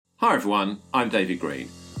Hi everyone, I'm David Green.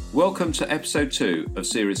 Welcome to episode 2 of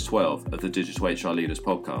series 12 of the Digital HR Leaders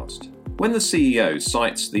podcast. When the CEO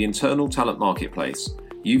cites the internal talent marketplace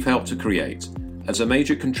you've helped to create as a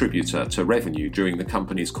major contributor to revenue during the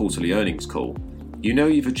company's quarterly earnings call, you know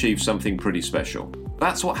you've achieved something pretty special.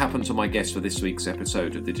 That's what happened to my guest for this week's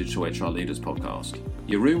episode of the Digital HR Leaders podcast.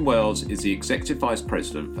 Jeroen Wells is the Executive Vice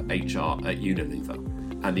President for HR at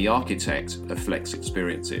Unilever and the architect of Flex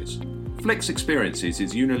Experiences. Flex Experiences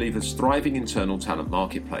is Unilever's thriving internal talent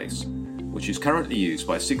marketplace, which is currently used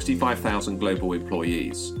by 65,000 global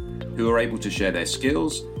employees who are able to share their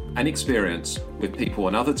skills and experience with people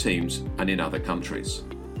on other teams and in other countries.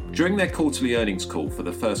 During their quarterly earnings call for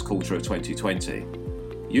the first quarter of 2020,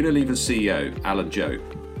 Unilever's CEO, Alan Jope,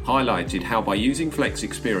 highlighted how by using Flex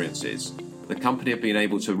Experiences, the company have been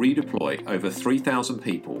able to redeploy over 3,000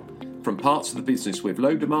 people from parts of the business with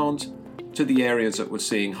low demand to the areas that were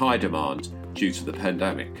seeing high demand due to the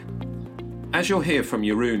pandemic. As you'll hear from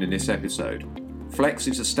Jeroen in this episode, Flex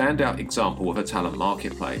is a standout example of a talent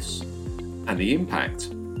marketplace and the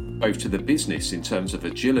impact both to the business in terms of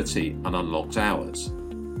agility and unlocked hours,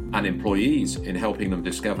 and employees in helping them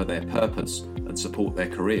discover their purpose and support their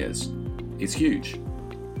careers is huge.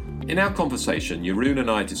 In our conversation, Jeroen and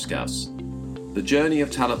I discuss the journey of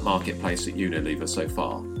talent marketplace at Unilever so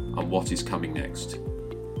far and what is coming next.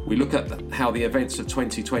 We look at how the events of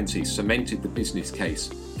 2020 cemented the business case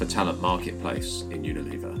for talent marketplace in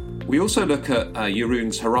Unilever. We also look at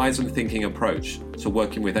Jeroen's horizon thinking approach to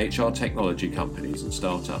working with HR technology companies and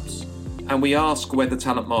startups. And we ask whether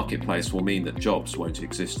talent marketplace will mean that jobs won't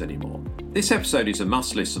exist anymore. This episode is a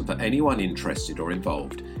must listen for anyone interested or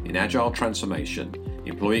involved in agile transformation,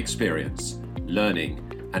 employee experience, learning,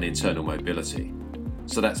 and internal mobility.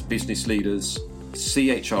 So that's business leaders,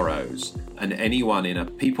 CHROs, and anyone in a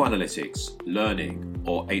people analytics, learning,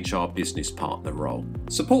 or HR business partner role.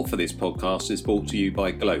 Support for this podcast is brought to you by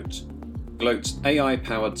Gloat. Gloat's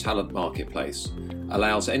AI-powered talent marketplace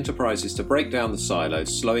allows enterprises to break down the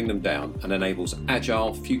silos, slowing them down, and enables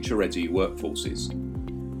agile, future-ready workforces.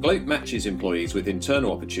 Gloat matches employees with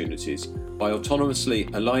internal opportunities by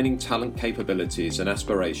autonomously aligning talent capabilities and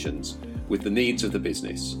aspirations with the needs of the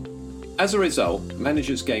business. As a result,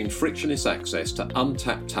 managers gain frictionless access to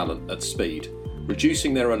untapped talent at speed,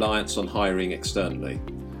 reducing their reliance on hiring externally,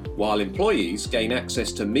 while employees gain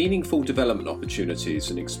access to meaningful development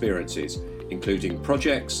opportunities and experiences, including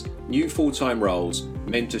projects, new full-time roles,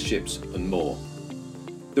 mentorships, and more.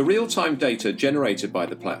 The real-time data generated by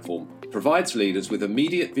the platform provides leaders with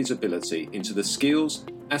immediate visibility into the skills,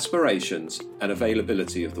 aspirations, and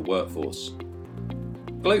availability of the workforce.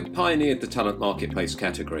 Gloat pioneered the talent marketplace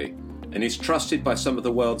category and is trusted by some of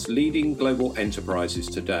the world's leading global enterprises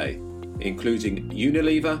today, including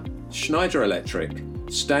Unilever, Schneider Electric,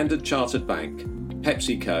 Standard Chartered Bank,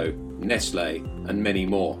 PepsiCo, Nestle, and many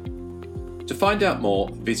more. To find out more,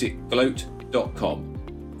 visit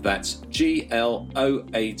gloat.com. That's GLOAT.com.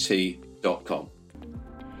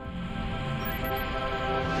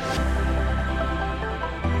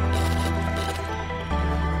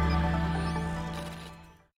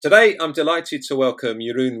 Today, I'm delighted to welcome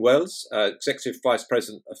Jeroen Wells, Executive Vice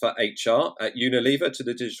President for HR at Unilever, to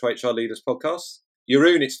the Digital HR Leaders podcast.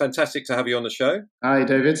 Jeroen, it's fantastic to have you on the show. Hi,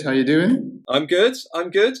 David. How are you doing? I'm good.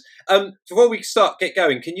 Before we get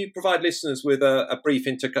going, can you provide listeners with a brief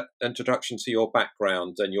introduction to your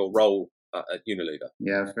background and your role at Unilever?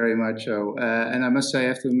 Yeah, very much so. And I must say, I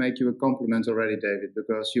have to make you a compliment already, David,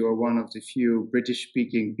 because you are one of the few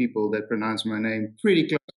British-speaking people that pronounce my name pretty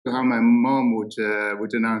close to how my mom would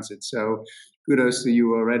announce it. So kudos to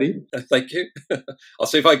you already. Thank you. I'll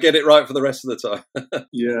see if I get it right for the rest of the time.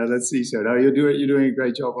 Yeah, let's see. So now you're doing a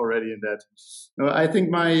great job already in that. I think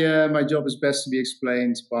my job is best to be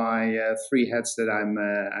explained by 3 hats that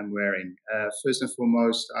I'm wearing. First and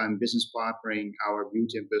foremost, I'm business partnering our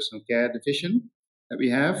beauty and personal care division that we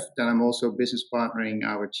have. Then I'm also business partnering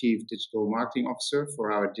our chief digital marketing officer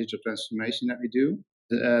for our digital transformation that we do.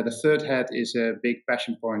 The third hat is a big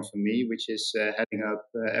passion point for me, which is heading up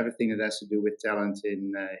everything that has to do with talent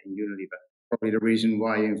in Unilever. Probably the reason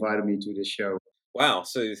why you invited me to this show. Wow,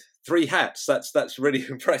 so 3 hats. That's really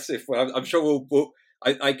impressive. Well, I'm sure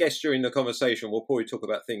I guess during the conversation we'll probably talk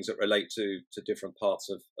about things that relate to different parts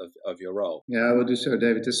of your role. Yeah, I will do so,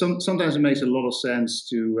 David. Sometimes it makes a lot of sense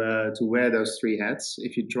to wear those 3 hats.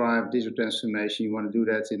 If you drive digital transformation, you want to do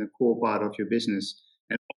that in a core part of your business.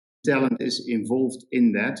 And talent is involved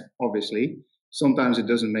in that, obviously. Sometimes it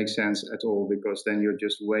doesn't make sense at all because then you're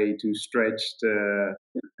just way too stretched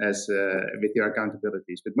as with your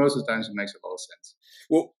accountabilities. But most of the times it makes a lot of sense.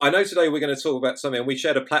 Well, I know today we're going to talk about something, and we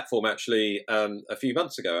shared a platform actually a few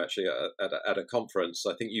months ago, actually at a conference.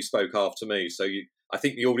 I think you spoke after me, so I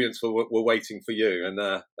think the audience were waiting for you, and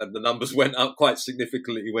the numbers went up quite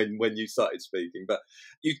significantly when you started speaking. But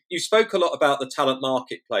you spoke a lot about the talent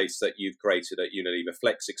marketplace that you've created at Unilever,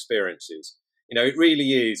 Flex Experiences. It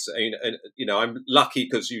really is. I'm lucky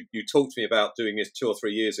because you talked to me about doing this 2 or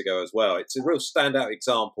 3 years ago as well. It's a real standout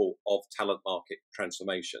example of talent market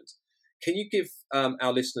transformations. Can you give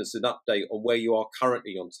our listeners an update on where you are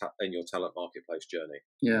currently in your talent marketplace journey?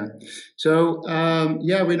 Yeah. So,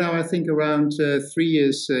 we're now, I think, around 3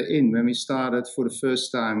 years in when we started for the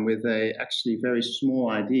first time with a actually very small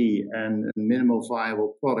idea and a minimal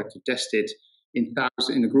viable product to test it in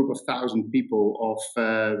a group of 1,000 people of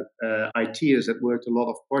ITers that worked a lot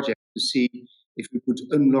of projects to see if we could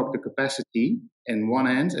unlock the capacity in one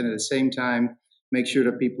end and at the same time make sure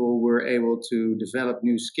that people were able to develop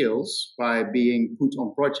new skills by being put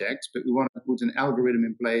on projects. But we wanted to put an algorithm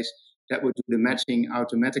in place that would do the matching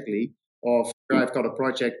automatically of I've got a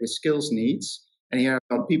project with skills needs, and here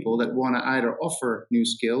I've got people that want to either offer new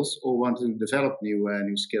skills or want to develop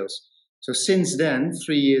new skills. So since then,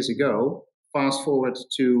 3 years ago, fast forward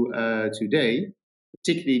to today,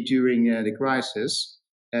 particularly during the crisis,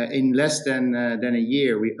 in less than a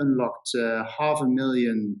year, we unlocked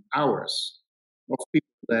 500,000 hours of people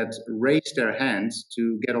that raised their hands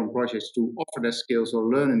to get on projects to offer their skills or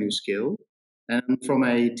learn a new skill. And from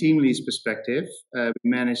a team lead's perspective, we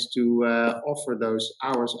managed to offer those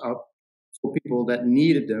hours up for people that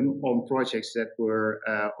needed them on projects that were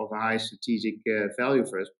of high strategic value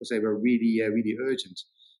for us because they were really, really urgent.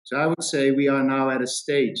 So I would say we are now at a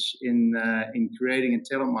stage in creating a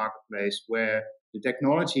talent marketplace where the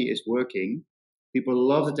technology is working. People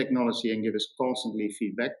love the technology and give us constantly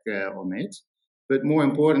feedback on it. But more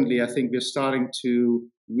importantly, I think we're starting to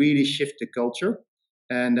really shift the culture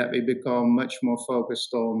and that we become much more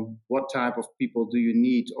focused on what type of people do you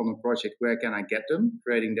need on a project, where can I get them,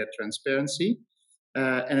 creating that transparency.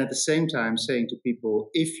 And at the same time saying to people,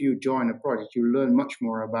 if you join a project, you learn much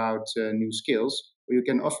more about new skills, or you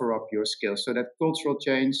can offer up your skills. So that cultural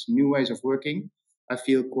change, new ways of working, I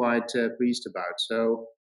feel quite pleased about. So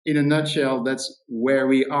in a nutshell, that's where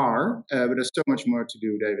we are, but there's so much more to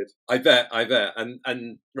do, David. I bet.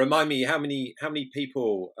 And remind me, how many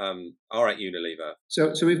people are at Unilever?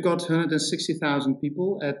 So we've got 160,000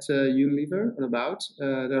 people at Unilever, about.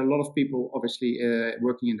 There are a lot of people, obviously,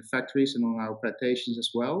 working in the factories and on our plantations as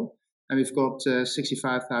well. And we've got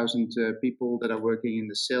 65,000 people that are working in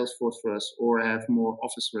the sales force for us or have more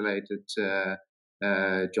office-related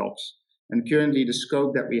jobs. And currently, the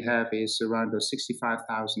scope that we have is around those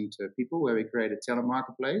 65,000 people where we create a talent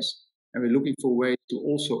marketplace. And we're looking for ways to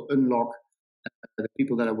also unlock the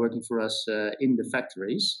people that are working for us in the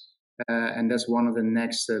factories. And that's one of the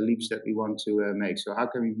next leaps that we want to make. So how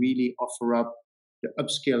can we really offer up the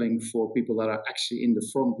upskilling for people that are actually in the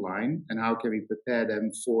front line? And how can we prepare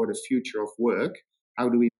them for the future of work? How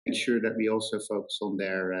do we make sure that we also focus on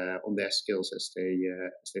their skills as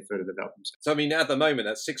they further develop themselves? So, I mean, at the moment,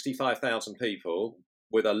 that's 65,000 people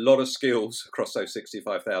with a lot of skills across those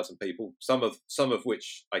 65,000 people, some of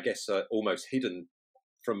which I guess are almost hidden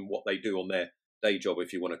from what they do on their day job,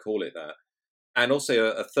 if you want to call it that. And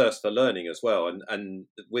also a thirst for learning as well. And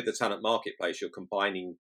with the talent marketplace, you're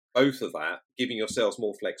combining both of that, giving yourselves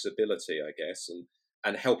more flexibility, I guess,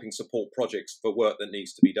 and helping support projects for work that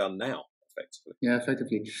needs to be done now. Effectively. Yeah,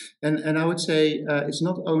 effectively. And I would say it's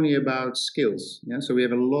not only about skills. Yeah? So we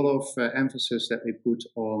have a lot of emphasis that we put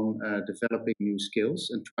on developing new skills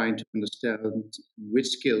and trying to understand which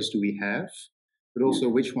skills do we have, but also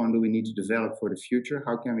which one do we need to develop for the future?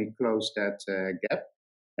 How can we close that gap?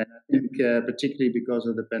 And I think particularly because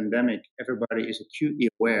of the pandemic, everybody is acutely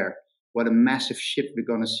aware what a massive shift we're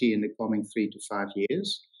going to see in the coming 3 to 5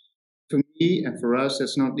 years. For me and for us,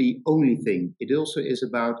 that's not the only thing. It also is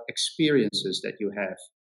about experiences that you have.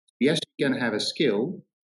 Yes, you can have a skill,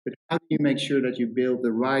 but how do you make sure that you build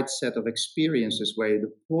the right set of experiences where you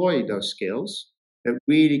deploy those skills that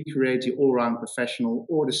really create the all-round professional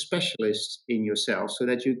or the specialist in yourself so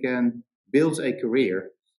that you can build a career?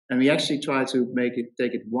 And we actually try to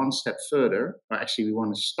take it one step further, or actually we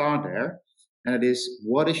want to start there. And it is,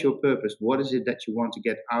 what is your purpose? What is it that you want to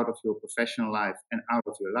get out of your professional life and out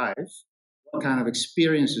of your life? What kind of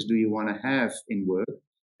experiences do you want to have in work?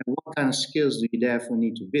 And what kind of skills do you therefore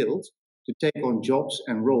need to build to take on jobs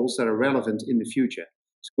and roles that are relevant in the future?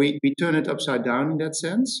 So we turn it upside down in that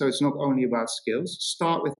sense. So it's not only about skills.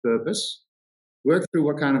 Start with purpose. Work through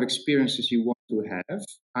what kind of experiences you want to have,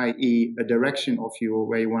 i.e. a direction of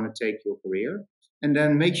where you want to take your career. and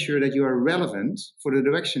then make sure that you are relevant for the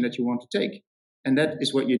direction that you want to take. And that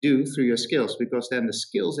is what you do through your skills, because then the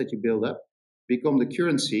skills that you build up become the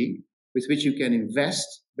currency with which you can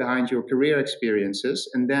invest behind your career experiences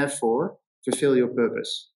and therefore fulfill your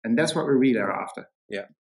purpose. And that's what we really are after. Yeah.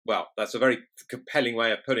 Well, that's a very compelling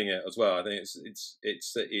way of putting it as well. I think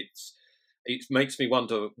it makes me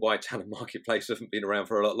wonder why Talent Marketplace hasn't been around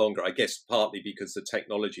for a lot longer. I guess partly because the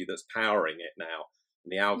technology that's powering it now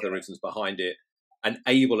and the algorithms behind it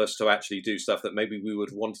enable us to actually do stuff that maybe we would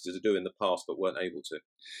have wanted to do in the past but weren't able to.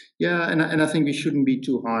 Yeah, and I think we shouldn't be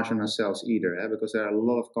too harsh on ourselves either, because there are a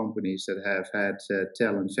lot of companies that have had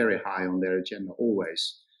talent very high on their agenda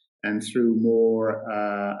always. And through more,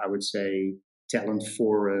 I would say, talent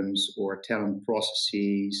forums or talent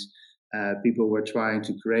processes, people were trying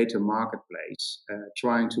to create a marketplace,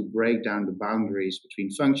 trying to break down the boundaries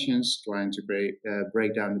between functions, trying to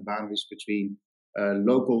break down the boundaries between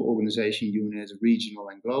local organization units, regional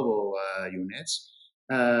and global units.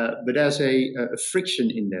 But there's a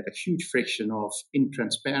friction in that, a huge friction of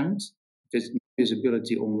intransparent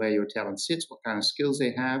visibility on where your talent sits, what kind of skills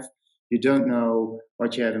they have. You don't know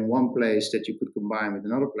what you have in one place that you could combine with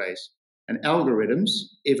another place. And algorithms,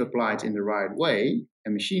 if applied in the right way,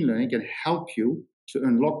 and machine learning can help you to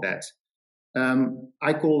unlock that.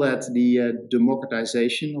 I call that the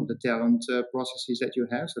democratization of the talent processes that you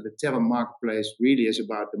have. So the talent marketplace really is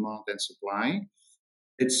about demand and supply.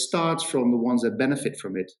 It starts from the ones that benefit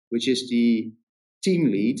from it, which is the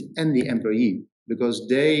team lead and the employee, because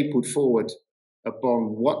they put forward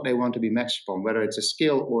upon what they want to be matched upon, whether it's a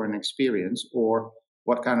skill or an experience, or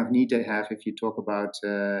what kind of need they have if you talk about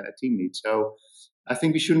a team lead. So I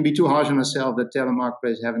think we shouldn't be too harsh on ourselves that talent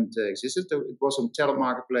marketplace haven't existed. It was a talent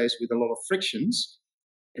marketplace with a lot of frictions.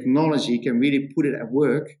 Technology can really put it at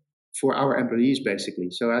work for our employees, basically.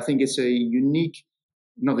 So I think it's a unique,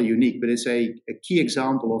 not a unique, but it's a key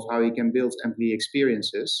example of how you can build employee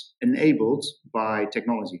experiences enabled by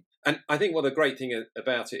technology. And I think what the great thing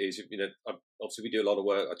about it is, obviously we do a lot of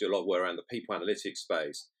work. I do a lot of work around the people analytics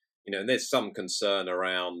space, and there's some concern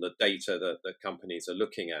around the data that companies are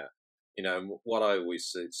looking at. And what I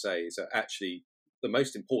always say is that actually the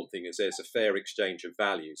most important thing is there's a fair exchange of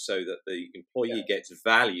value so that the employee gets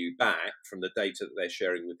value back from the data that they're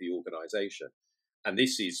sharing with the organization. And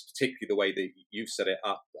this is particularly the way that you've set it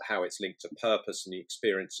up, how it's linked to purpose and the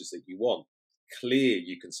experiences that you want. Clear,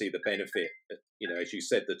 you can see the benefit, as you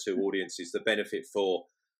said, the two audiences, the benefit for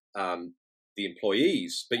the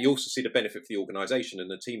employees, but you also see the benefit for the organization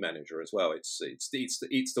and the team manager as well. It's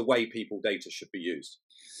the way people data should be used.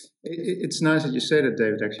 It's nice that you say that,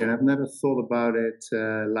 David, actually, and I've never thought about it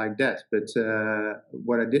like that. But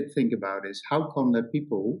what I did think about is how come that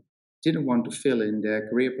people didn't want to fill in their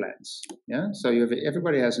career plans. Yeah, so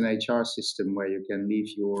everybody has an HR system where you can leave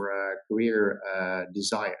your career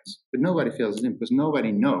desires, but nobody fills it in because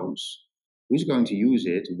nobody knows who's going to use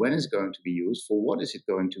it, when it's going to be used, for what is it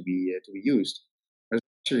going to be used.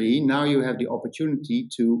 Actually, now you have the opportunity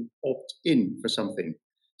to opt in for something.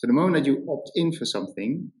 So the moment that you opt in for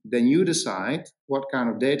something, then you decide what kind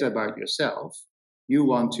of data about yourself you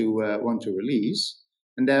want to release.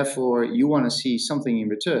 And therefore, you want to see something in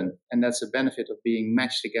return. And that's a benefit of being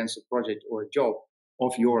matched against a project or a job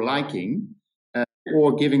of your liking,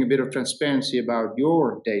 or giving a bit of transparency about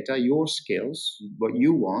your data, your skills, what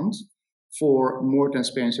you want, for more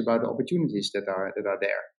transparency about the opportunities that are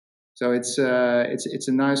there. So it's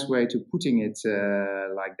a nice way to putting it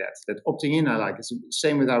like that. That opting in, I like. It's the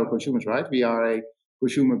same with our consumers, right? We are a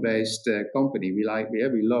consumer-based company. We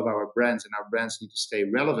love our brands, and our brands need to stay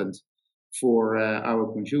relevant for our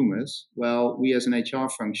consumers. Well, we as an HR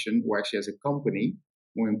function, or actually as a company,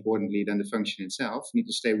 more importantly than the function itself, need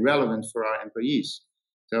to stay relevant for our employees.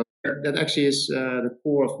 So that actually is the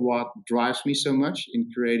core of what drives me so much in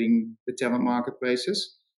creating the talent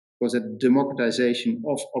marketplaces, was that democratization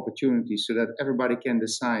of opportunities so that everybody can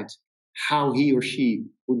decide how he or she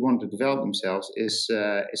would want to develop themselves is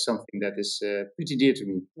something that is pretty dear to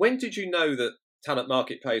me. When did you know that Talent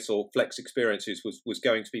Marketplace or Flex Experiences was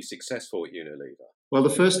going to be successful at Unilever? Well, the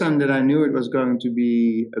first time that I knew it was going to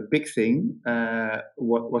be a big thing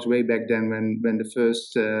was way back then when the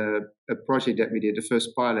first project that we did, the first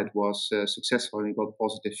pilot, was successful and we got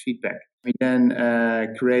positive feedback. We then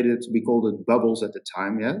created, we called it Bubbles at the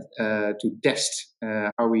time, to test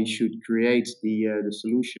how we should create the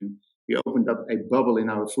solution. We opened up a bubble in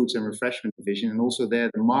our foods and refreshment division, and also there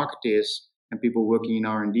the marketers and people working in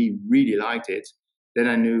R&D really liked it. Then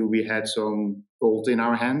I knew we had some gold in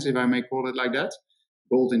our hands, if I may call it like that.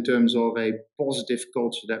 Gold in terms of a positive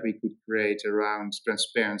culture that we could create around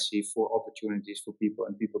transparency for opportunities for people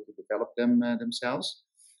and people to develop them themselves.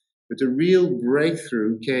 But the real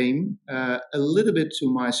breakthrough came a little bit to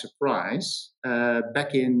my surprise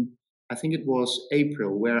back in, I think it was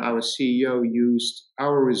April, where our CEO used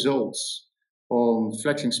our results on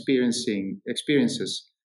flex experiences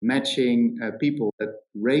matching people that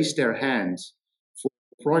raised their hands for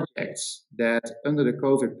projects that under the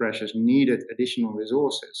COVID pressures needed additional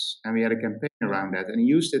resources. And we had a campaign around that, and he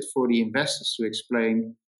used it for the investors to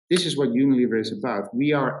explain, this is what Unilever is about.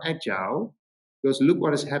 We are agile because look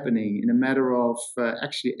what is happening in a matter of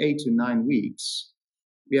actually 8 to 9 weeks.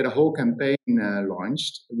 We had a whole campaign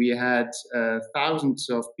launched. We had thousands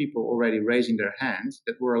of people already raising their hands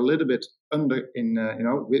that were a little bit under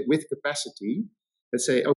with capacity. Let's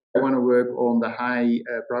say, okay, I want to work on the high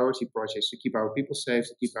priority projects to keep our people safe,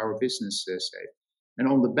 to keep our business safe. And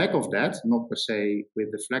on the back of that, not per se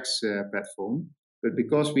with the Flex platform, but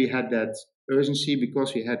because we had that urgency,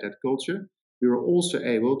 because we had that culture, we were also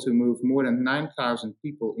able to move more than 9,000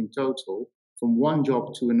 people in total from one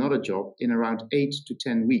job to another job in around 8 to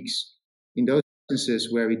 10 weeks. In those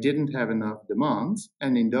businesses where we didn't have enough demand,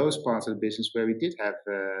 and in those parts of the business where we did have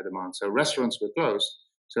demand. So restaurants were closed.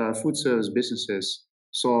 So our food service businesses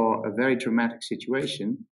saw a very dramatic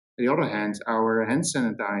situation. On the other hand, our hand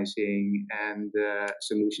sanitizing and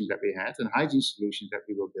solutions that we had and hygiene solutions that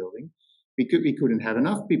we were building, we couldn't have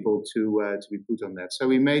enough people to be put on that. So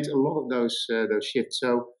we made a lot of those shifts.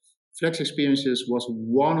 So Flex Experiences was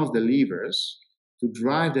one of the levers to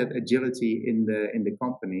drive that agility in the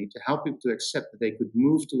company, to help people to accept that they could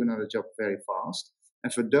move to another job very fast,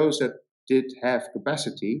 and for those that did have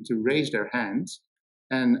capacity to raise their hands,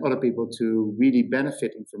 and other people to really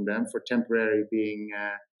benefiting from them for temporarily being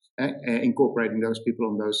incorporating those people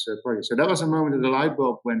on those projects. So that was a moment that the light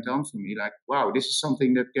bulb went on for me, like, wow, this is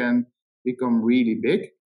something that can become really big.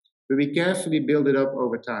 But we carefully built it up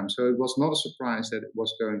over time. So it was not a surprise that it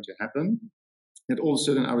was going to happen. And all of a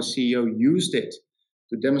sudden, our CEO used it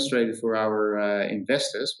to demonstrate it for our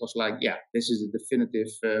investors. Was like, yeah, this is a definitive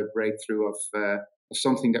breakthrough of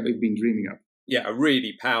something that we've been dreaming of. Yeah, a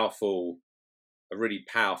really powerful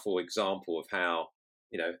example of how,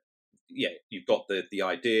 you've got the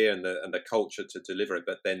idea and the culture to deliver it,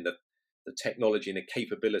 but then the technology and the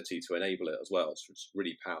capability to enable it as well. So it's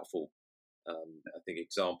really powerful. I think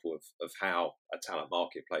example of how a talent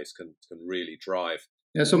marketplace can really drive.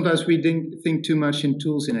 Yeah, sometimes we think too much in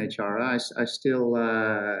tools in HR. I still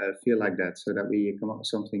feel like that, so that we come up with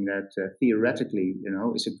something that theoretically,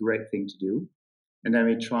 is a great thing to do, and then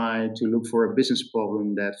we try to look for a business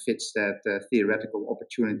problem that fits that theoretical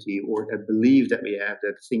opportunity or that belief that we have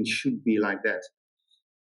that things should be like that.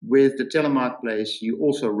 With the talent marketplace, you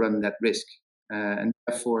also run that risk, and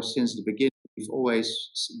therefore, since the beginning, we've always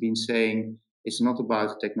been saying it's not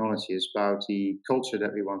about technology, it's about the culture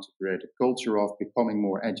that we want to create, a culture of becoming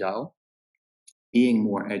more agile, being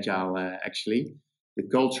more agile, actually, the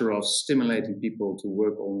culture of stimulating people to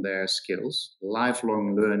work on their skills.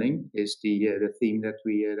 Lifelong learning is the theme that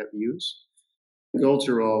we use. The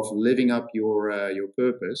culture of living up your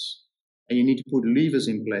purpose, and you need to put levers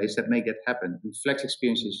in place that make that happen. And Flex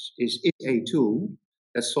Experiences is a tool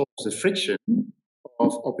that solves the friction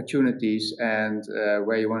of opportunities and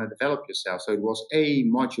where you want to develop yourself. So it was a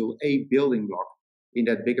module, a building block in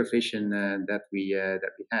that bigger vision that we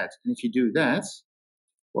had. And if you do that,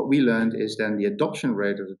 what we learned is then the adoption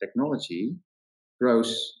rate of the technology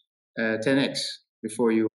grows 10x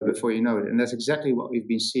before you know it. And that's exactly what we've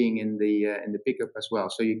been seeing in the pickup as well.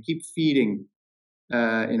 So you keep feeding,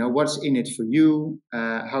 what's in it for you?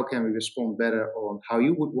 How can we respond better on how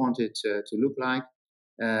you would want it to look like?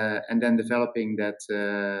 And then developing that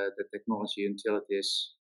the technology until it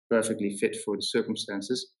is perfectly fit for the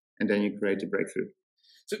circumstances, and then you create a breakthrough.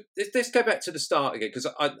 So let's go back to the start again, because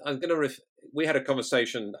I'm going to. We had a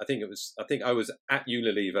conversation. I think I was at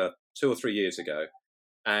Unilever 2 or 3 years ago,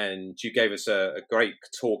 and you gave us a great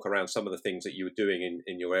talk around some of the things that you were doing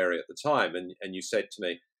in your area at the time, and you said to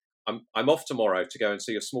me, "I'm off tomorrow to go and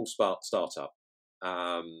see a small startup,"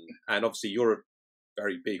 and obviously you're a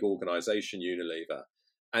very big organisation, Unilever.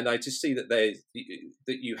 And I just see that that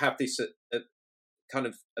you have this kind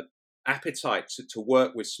of appetite to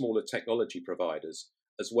work with smaller technology providers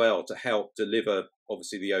as well to help deliver,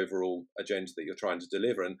 obviously, the overall agenda that you're trying to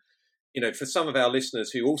deliver. And for some of our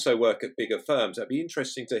listeners who also work at bigger firms, it'd be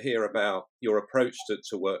interesting to hear about your approach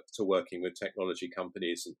to working with technology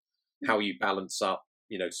companies and how you balance up,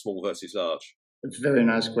 small versus large. It's a very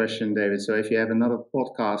nice question, David. So if you have another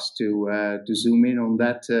podcast to zoom in on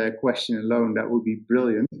that question alone, that would be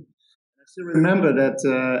brilliant. I still remember that.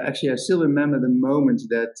 I still remember the moment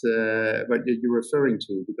that what you're referring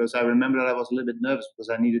to, because I remember that I was a little bit nervous because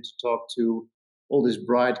I needed to talk to all these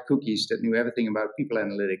bright cookies that knew everything about people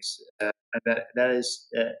analytics. And that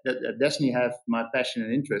definitely have my passion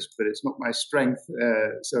and interest, but it's not my strength,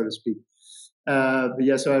 so to speak. But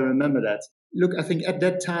yeah, so I remember that. Look, I think at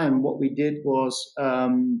that time, what we did was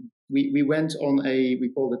we went on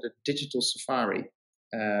we called it a digital safari,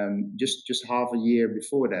 just half a year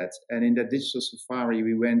before that. And in that digital safari,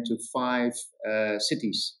 we went to 5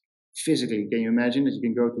 cities physically. Can you imagine that you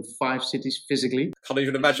can go to 5 cities physically? Can't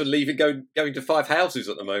even imagine going to 5 houses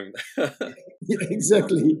at the moment. Yeah,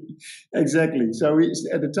 exactly. So we,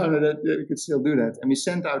 at the time that we could still do that, and we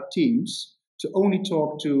sent out teams to only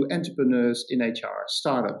talk to entrepreneurs in HR,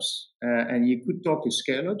 startups, and you could talk to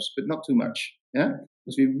scale-ups, but not too much. Yeah,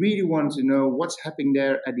 because we really wanted to know what's happening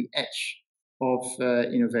there at the edge of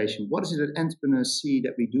innovation. What is it that entrepreneurs see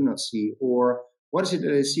that we do not see, or what is it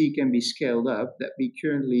that they see can be scaled up that we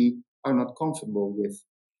currently are not comfortable with?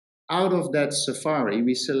 Out of that safari,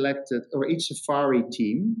 we selected, or each safari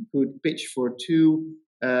team could pitch for 2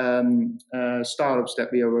 startups that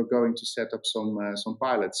we were going to set up some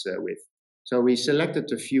pilots with. So we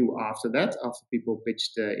selected a few after that, after people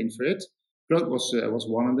pitched in for it. Groot was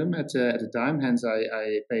one of them at the time. Hence,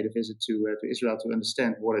 I paid a visit to Israel to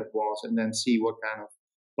understand what it was and then see what kind of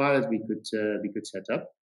pilot we could set up.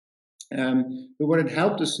 But what it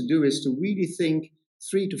helped us to do is to really think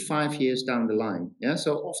 3 to 5 years down the line. Yeah,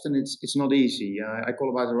 so often it's not easy. I call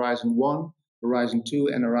about Horizon 1, Horizon 2,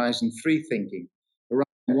 and Horizon 3 thinking. Horizon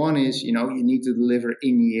 1 is, you need to deliver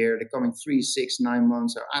in year. The coming 3, 6, 9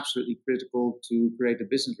 months are absolutely critical to create the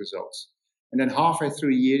business results. And then halfway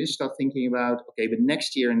through the year, you start thinking about, okay, but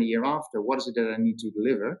next year and the year after, what is it that I need to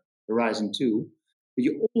deliver? Horizon 2. But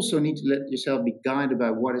you also need to let yourself be guided by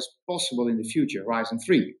what is possible in the future, Horizon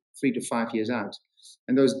 3 to 5 years out.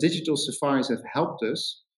 And those digital safaris have helped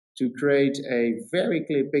us to create a very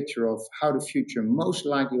clear picture of how the future most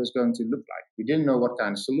likely was going to look like. We didn't know what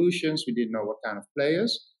kind of solutions, we didn't know what kind of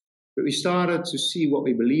players, but we started to see what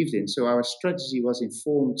we believed in. So our strategy was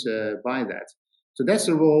informed by that. So that's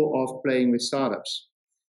the role of playing with startups.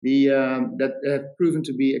 That have proven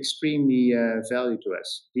to be extremely valuable to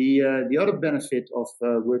us. The other benefit of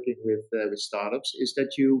working with startups is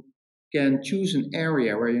that you can choose an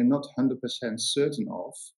area where you're not 100% certain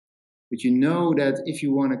of, but you know that if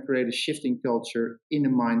you want to create a shifting culture in a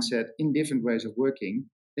mindset, in different ways of working,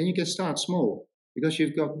 then you can start small because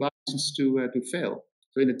you've got license to fail.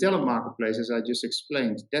 So in the talent marketplace, as I just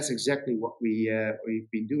explained, that's exactly what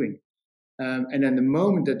we've been doing. And then the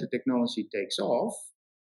moment that the technology takes off,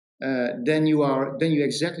 then you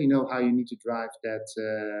exactly know how you need to drive that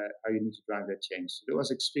change. So that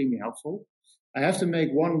was extremely helpful. I have to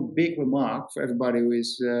make one big remark for everybody who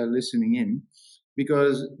is listening in,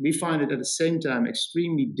 because we find it at the same time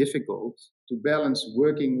extremely difficult to balance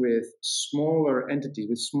working with smaller entities,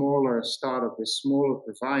 with smaller startups, with smaller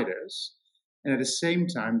providers, and at the same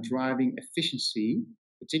time driving efficiency,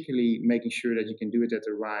 particularly making sure that you can do it at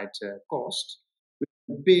the right cost,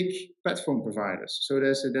 with big platform providers. So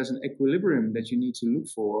there's an equilibrium that you need to look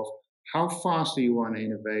for. How fast do you want to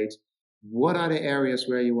innovate? What are the areas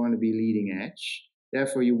where you want to be leading edge?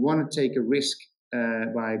 Therefore, you want to take a risk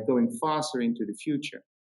by going faster into the future.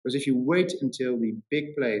 Because if you wait until the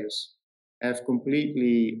big players have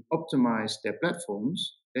completely optimized their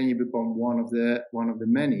platforms, then you become one of the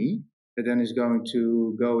many that then is going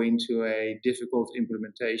to go into a difficult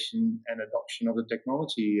implementation and adoption of the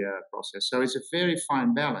technology process. So it's a very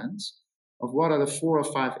fine balance of what are the 4 or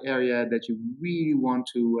 5 areas that you really want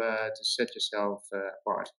to set yourself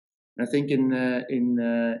apart. And I think in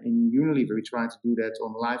Unilever, we try to do that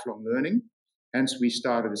on lifelong learning. Hence, we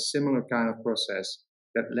started a similar kind of process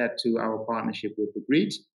that led to our partnership with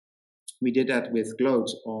Agreed. We did that with Gloat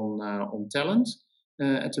on talent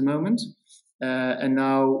at the moment. And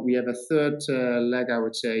now we have a third leg, I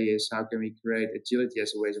would say, is how can we create agility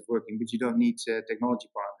as a way of working? But you don't need technology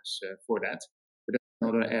partners for that. But that's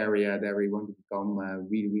another area that we want to become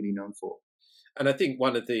really, really known for. And I think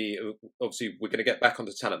one of the, obviously, we're going to get back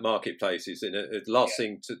onto talent marketplaces. And the last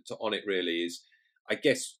thing to on it really is, I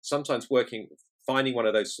guess, sometimes finding one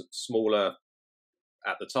of those smaller,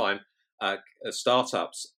 at the time,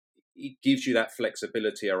 startups, it gives you that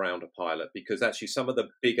flexibility around a pilot, because actually some of the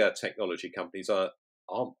bigger technology companies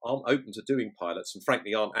aren't open to doing pilots and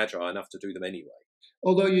frankly aren't agile enough to do them anyway.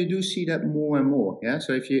 Although you do see that more and more, yeah.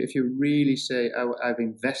 So if you really say I've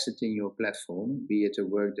invested in your platform, be it a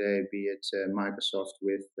Workday, be it Microsoft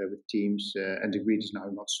with Teams, and Agreed is now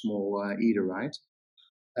not small either, right?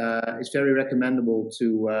 It's very recommendable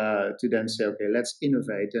to then say, okay, let's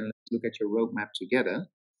innovate and let's look at your roadmap together,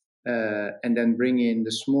 and then bring in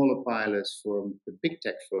the smaller pilots from the big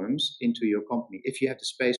tech firms into your company if you have the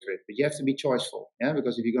space for it. But you have to be choiceful. Yeah,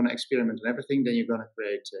 because if you're going to experiment on everything, then you're going to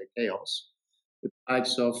create chaos. The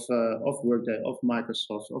likes of Workday, of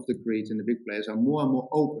Microsoft, of the Grid, and the big players are more and more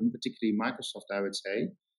open, particularly Microsoft, I would say,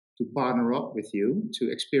 to partner up with you,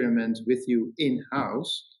 to experiment with you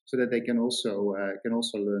in-house, so that they can also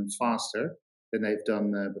learn faster than they've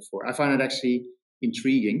done before. I find it actually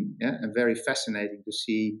intriguing, yeah, and very fascinating to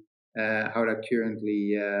see how that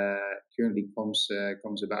currently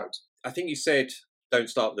comes about. I think you said don't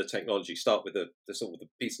start with the technology, start with the sort of the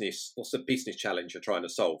business. What's the business challenge you're trying to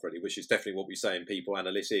solve, really? Which is definitely what we say in people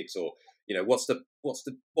analytics, or what's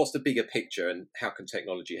the bigger picture, and how can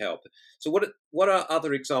technology help? So what are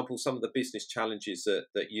other examples, some of the business challenges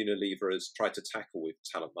that Unilever has tried to tackle with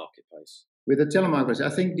Talent Marketplace? With the Talent Marketplace,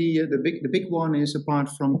 I think the big one is, apart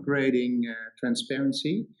from creating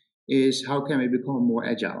transparency, is how can we become more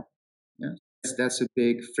agile? Yeah, that's a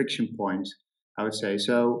big friction point, I would say.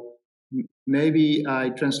 So maybe I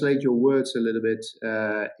translate your words a little bit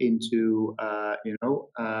into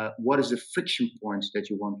what is the friction point that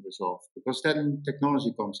you want to resolve? Because then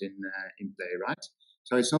technology comes in play, right?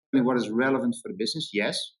 So it's not only what is relevant for the business.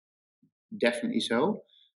 Yes, definitely so,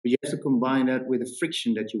 but you have to combine that with the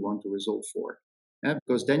friction that you want to resolve for,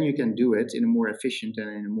 because then you can do it in a more efficient and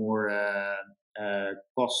in a more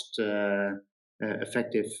cost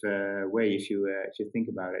effective way if you think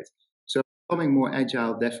about it. So becoming more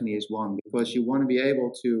agile definitely is one, because you want to be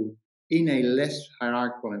able to, in a less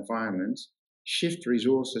hierarchical environment, shift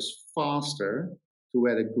resources faster to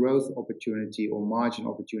where the growth opportunity or margin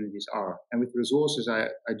opportunities are. And with resources, I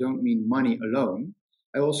don't mean money alone.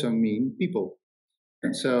 I also mean people.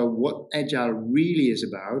 And so what Agile really is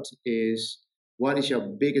about is, what is your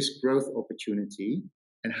biggest growth opportunity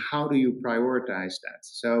and how do you prioritize that?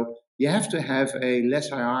 So you have to have a less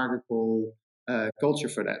hierarchical culture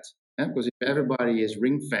for that. Because if everybody is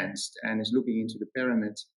ring fenced and is looking into the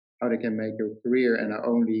pyramid, how they can make a career and are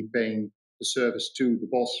only paying the service to the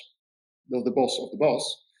boss of the boss of the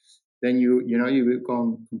boss, then you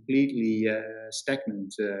become completely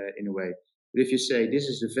stagnant in a way. But if you say, this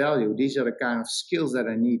is the value, these are the kind of skills that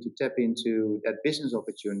I need to tap into that business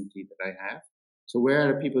opportunity that I have. So where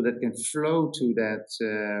are the people that can flow to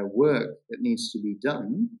that work that needs to be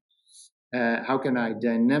done? How can I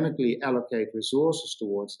dynamically allocate resources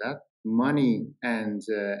towards that, money and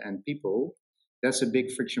people? That's a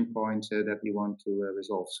big friction point that we want to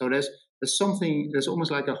resolve. So there's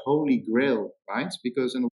almost like a holy grail, right?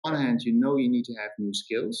 Because on the one hand, you need to have new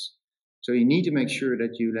skills. So you need to make sure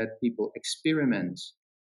that you let people experiment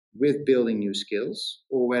with building new skills,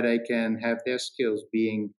 or where they can have their skills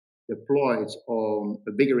being deployed on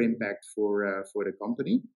a bigger impact for the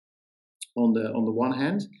company on the one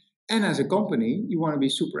hand. And as a company, you want to be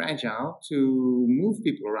super agile to move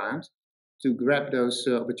people around to grab those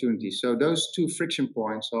opportunities. So those two friction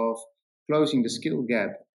points of closing the skill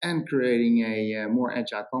gap and creating a more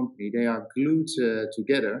agile company, they are glued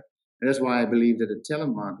together. And that's why I believe that the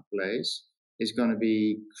talent marketplace is going to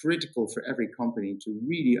be critical for every company to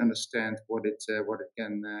really understand what it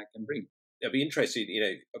can bring. I'd be interested,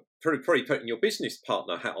 probably putting your business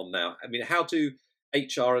partner hat on now. I mean, how do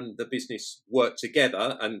HR and the business work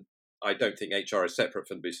together? And I don't think HR is separate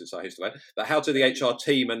from the business, I used to add. But how do the HR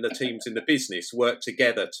team and the teams in the business work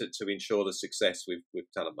together to ensure the success with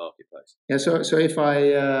Talent Marketplace? Yeah, so if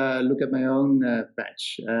I look at my own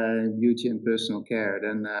patch, beauty and personal care,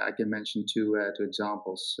 then I can mention two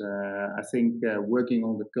examples. I think working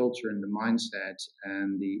on the culture and the mindset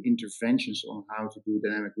and the interventions on how to do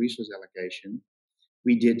dynamic resource allocation,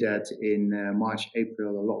 we did that in March,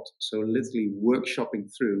 April a lot. So literally workshopping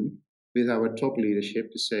through with our top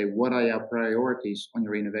leadership to say, what are your priorities on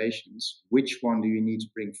your innovations? Which one do you need to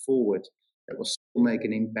bring forward that will still make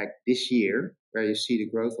an impact this year, where you see the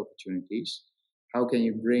growth opportunities? How can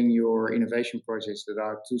you bring your innovation projects that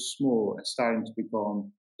are too small and starting to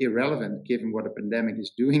become irrelevant, given what the pandemic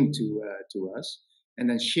is doing to us, and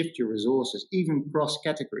then shift your resources, even cross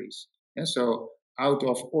categories? Yeah, so out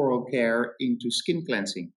of oral care into skin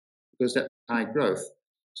cleansing, because that's high growth.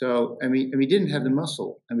 So, and we didn't have the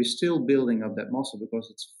muscle, and we're still building up that muscle because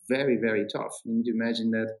it's very, very tough. You need to imagine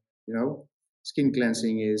that, skin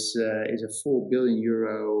cleansing is a €4 billion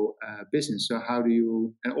business. So how do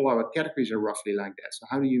you, and all our categories are roughly like that. So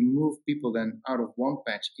how do you move people then out of one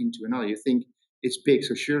patch into another? You think it's big,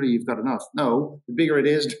 so surely you've got enough. No, the bigger it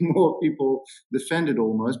is, the more people defend it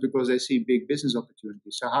almost, because they see big business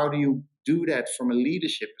opportunities. So how do you do that from a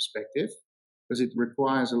leadership perspective? Because it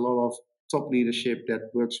requires a lot of top leadership that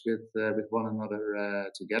works with one another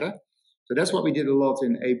together. So that's what we did a lot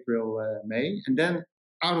in April, May. And then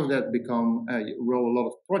out of that roll a lot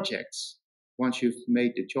of projects once you've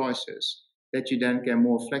made the choices. that you then can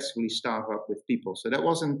more flexibly staff up with people. So that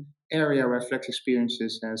was an area where Flex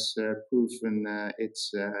Experiences has proven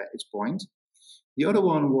its point. The other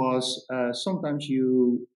one was sometimes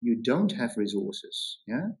you don't have resources.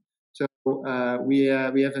 Yeah. So we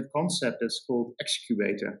have a concept that's called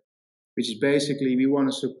Excubator, which is basically we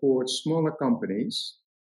want to support smaller companies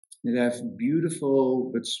that have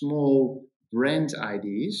beautiful but small brand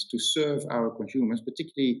ideas to serve our consumers,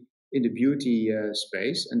 particularly in the beauty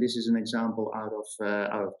space. And this is an example out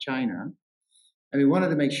of China. And we wanted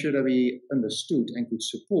to make sure that we understood and could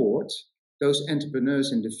support those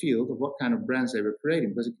entrepreneurs in the field of what kind of brands they were creating,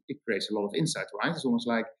 because it creates a lot of insight, right? It's almost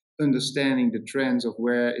like understanding the trends of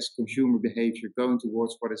where is consumer behavior going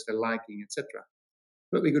towards, what is their liking, etc.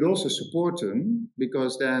 But we could also support them,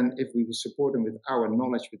 because then if we support them with our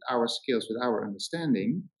knowledge, with our skills, with our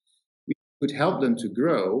understanding, we could help them to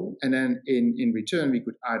grow. And then in return, we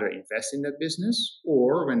could either invest in that business,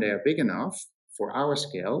 or when they are big enough for our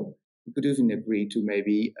scale, we could even agree to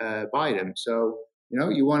maybe buy them. So,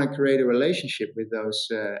 you want to create a relationship with those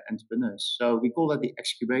entrepreneurs. So we call that the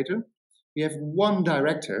Excubator. We have one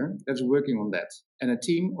director that's working on that and a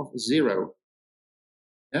team of 0.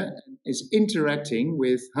 Is interacting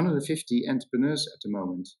with 150 entrepreneurs at the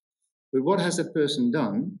moment. But what has that person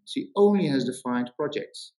done? She only has defined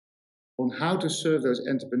projects on how to serve those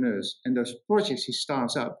entrepreneurs. And those projects he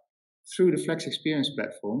starts up through the Flex Experience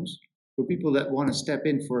platforms for people that want to step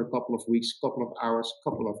in for a couple of weeks, couple of hours,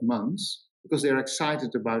 couple of months, because they're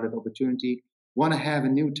excited about that opportunity, want to have a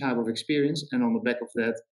new type of experience, and on the back of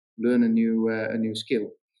that, learn a new skill.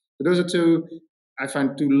 So those are I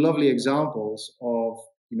find two lovely examples of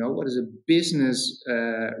what is a business.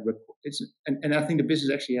 And I think the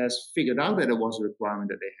business actually has figured out that it was a requirement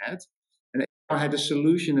that they had, and they had a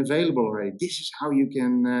solution available already. This is how you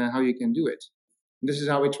can do it. And this is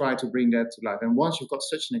how we try to bring that to life. And once you've got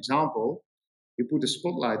such an example, you put a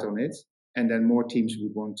spotlight on it, and then more teams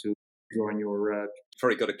would want to join your.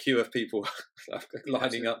 Probably got a queue of people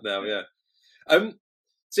lining up now. Yeah.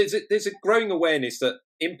 So there's a growing awareness that,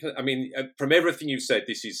 from everything you've said,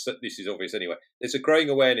 this is obvious anyway. There's a growing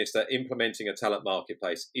awareness that implementing a talent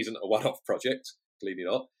marketplace isn't a one-off project, clearly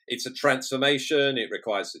not. It's a transformation. It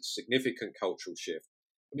requires a significant cultural shift.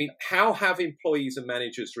 How have employees and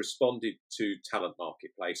managers responded to talent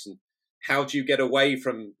marketplace, and how do you get away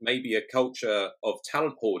from maybe a culture of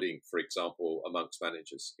talent hoarding, for example, amongst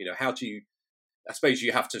managers? How do you? I suppose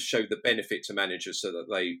you have to show the benefit to managers so that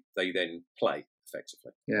they then play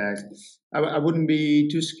effectively. Yeah, I wouldn't be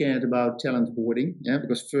too scared about talent hoarding. Yeah,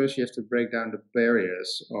 because first you have to break down the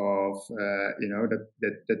barriers of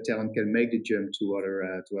that talent can make the jump to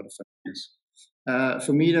other functions.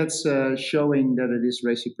 For me, that's showing that it is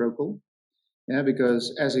reciprocal. Yeah,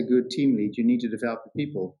 because as a good team lead, you need to develop your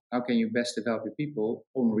people. How can you best develop your people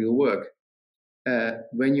on real work?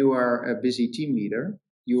 When you are a busy team leader,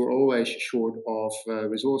 you are always short of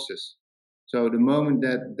resources. So the moment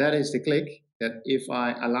that is the click, that if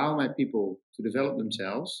I allow my people to develop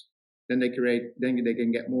themselves, then they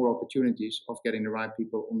can get more opportunities of getting the right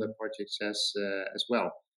people on their projects as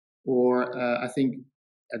well. Or I think,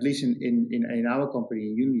 at least in our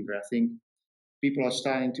company, in Unilever, I think people are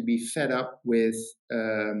starting to be fed up with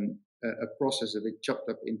a process that they chopped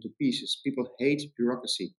up into pieces. People hate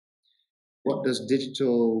bureaucracy. What does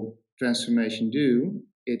digital transformation do?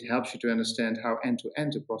 It helps you to understand how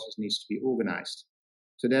end-to-end the process needs to be organized.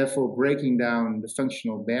 So therefore, breaking down the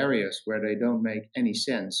functional barriers where they don't make any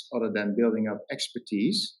sense other than building up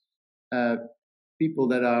expertise, people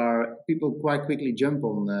quite quickly jump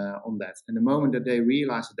on that. And the moment that they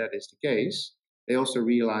realize that is the case, they also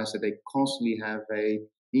realize that they constantly are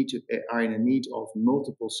in a need of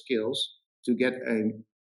multiple skills to get an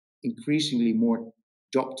increasingly more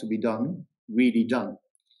job to be done, really done.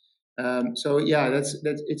 So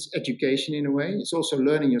it's education in a way. It's also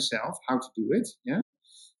learning yourself how to do it. Yeah.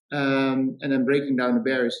 And then breaking down the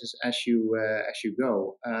barriers as you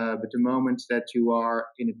go. But the moment that you are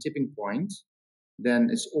in a tipping point, then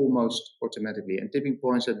it's almost automatically. And tipping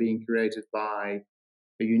points are being created by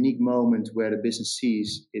a unique moment where the business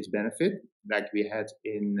sees its benefit, like we had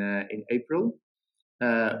in April,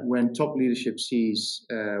 when top leadership sees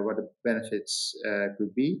what the benefits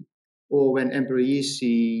could be, or when employees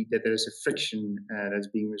see that there is a friction that's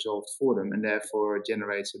being resolved for them and therefore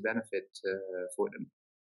generates a benefit for them.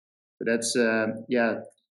 So that's,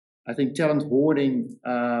 I think talent hoarding,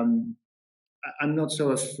 I'm not so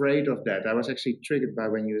afraid of that. I was actually triggered by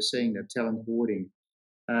when you were saying that talent hoarding,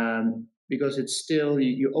 because it's still,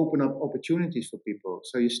 you open up opportunities for people.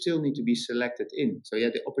 So you still need to be selected in. So yeah,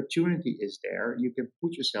 the opportunity is there. You can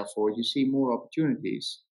put yourself forward. You see more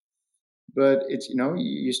opportunities. but it's,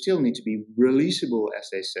 you still need to be releasable, as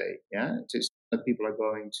they say. Yeah, it's not that people are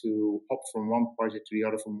going to hop from one project to the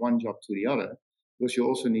other, from one job to the other, because you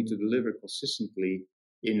also need to deliver consistently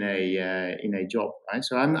in a job, right?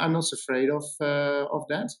 So I'm not afraid of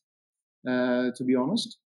that, to be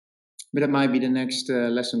honest. But it might be the next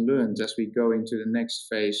lesson learned as we go into the next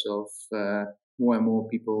phase of more and more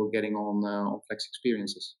people getting on flex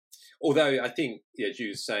experiences. Although I think, as you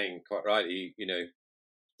were saying quite rightly,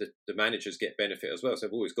 the managers get benefit as well. So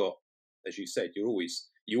they've always got, as you said, you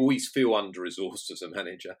always feel under resourced as a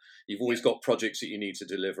manager. You've always got projects that you need to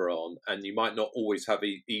deliver on, and you might not always have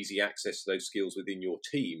easy access to those skills within your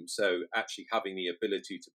team. So actually having the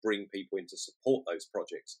ability to bring people in to support those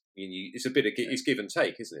projects, it's a bit of it's give and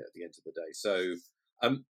take, isn't it? At the end of the day, so.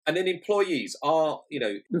 And then employees are,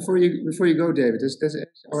 Before you go, David, there's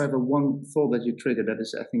however one thought that you triggered that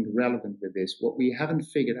is, I think, relevant with this. What we haven't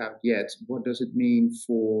figured out yet, what does it mean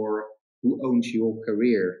for who owns your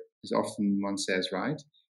career, as often one says, right?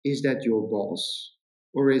 Is that your boss,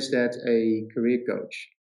 or is that a career coach?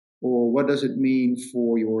 Or what does it mean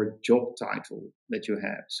for your job title that you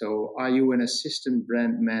have? So are you an assistant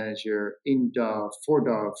brand manager for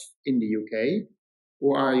Dove in the UK?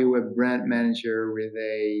 Or are you a brand manager with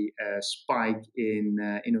a spike in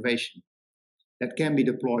innovation that can be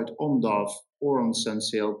deployed on Dove or on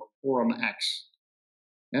Sunsilk or on X?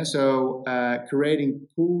 Yeah, so creating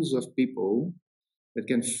pools of people that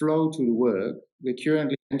can flow to the work. We're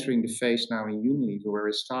currently entering the phase now in Unilever where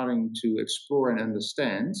we're starting to explore and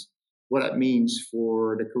understand what that means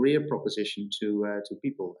for the career proposition to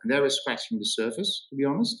people. And there we're scratching the surface, to be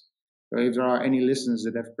honest. So if there are any listeners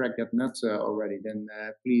that have cracked that nut already, then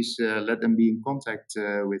please let them be in contact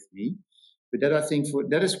with me. But that I think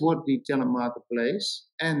that is what the talent marketplace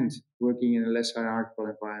and working in a less hierarchical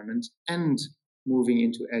environment and moving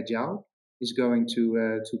into agile is going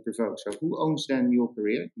to provoke. So who owns then your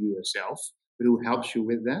career? You yourself, but who helps you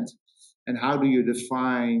with that? And how do you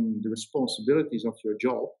define the responsibilities of your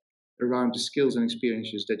job around the skills and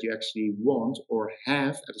experiences that you actually want or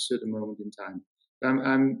have at a certain moment in time?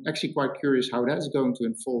 I'm actually quite curious how that's going to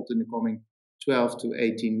unfold in the coming 12 to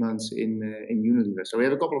 18 months in Unilever. So we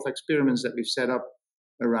have a couple of experiments that we've set up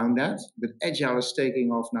around that, but Agile is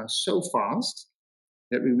taking off now so fast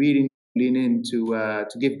that we really lean in to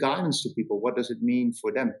give guidance to people. What does it mean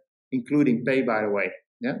for them, including pay, by the way?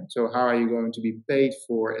 Yeah. So how are you going to be paid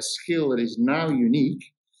for a skill that is now unique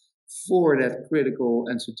for that critical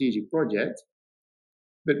and strategic project,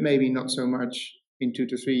 but maybe not so much in 2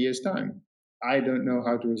 to 3 years' time? I don't know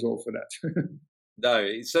how to resolve for that. No,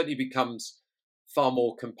 it certainly becomes far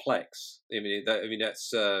more complex.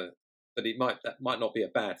 That's, but that might not be a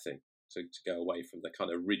bad thing to go away from the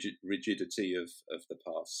kind of rigidity of the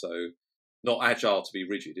past. So, not agile to be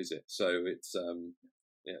rigid, is it? So it's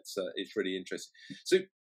really interesting. So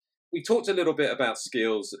we talked a little bit about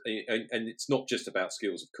skills, and it's not just about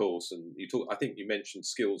skills, of course. And I think you mentioned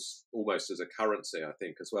skills almost as a currency, I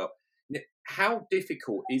think, as well. How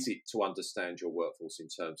difficult is it to understand your workforce in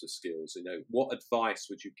terms of skills? What advice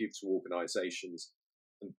would you give to organisations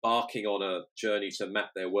embarking on a journey to map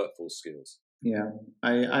their workforce skills? Yeah,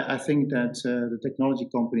 I think that the technology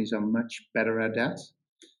companies are much better at that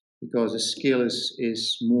because the skill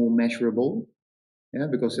is more measurable. Yeah,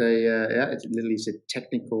 because it literally is a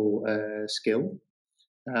technical skill.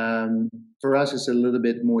 For us, it's a little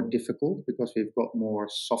bit more difficult because we've got more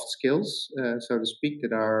soft skills, so to speak,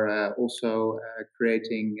 that are also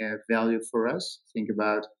creating value for us. Think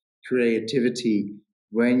about creativity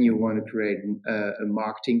when you want to create a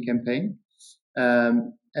marketing campaign.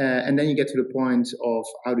 And then you get to the point of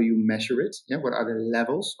how do you measure it? Yeah, what are the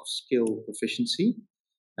levels of skill proficiency?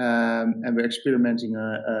 And we're experimenting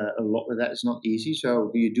a lot with that. It's not easy.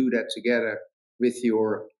 So do you do that together with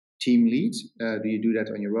your team lead? Do you do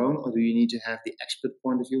that on your own, or do you need to have the expert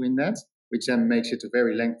point of view in that, which then makes it a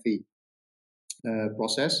very lengthy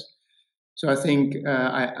process? So I think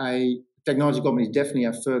technology companies definitely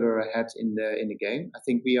are further ahead in the game. I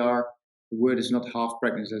think we are. The word is not half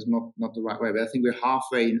pregnant. That's not the right way, but I think we're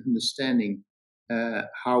halfway in understanding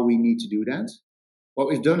how we need to do that. What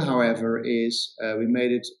we've done, however, is we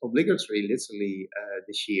made it obligatory, literally,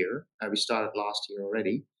 this year. We started last year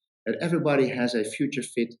already. That everybody has a future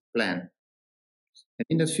fit plan. And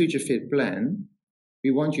in that future fit plan,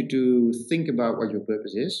 we want you to think about what your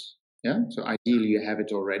purpose is. Yeah. So ideally, you have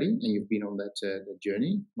it already, and you've been on that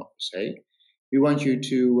journey. Not per se. We want you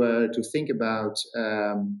to think about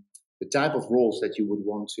the type of roles that you would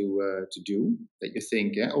want to do. That you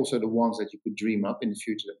think, also the ones that you could dream up in the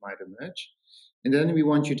future that might emerge. And then we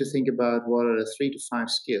want you to think about what are the 3 to 5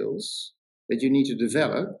 skills that you need to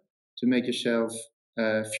develop to make yourself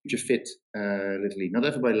future fit literally. Not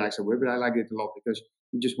everybody likes that word, but I like it a lot because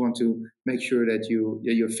you just want to make sure that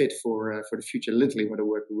you're fit for the future, literally what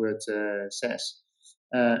the word says.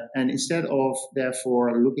 And instead of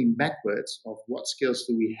therefore looking backwards of what skills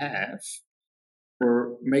do we have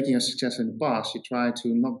for making a success in the past, you try to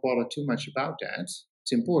not bother too much about that.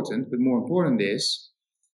 It's important, but more important is,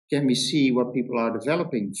 can we see what people are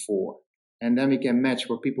developing for? And then we can match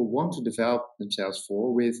what people want to develop themselves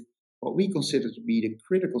for with what we consider to be the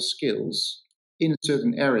critical skills in a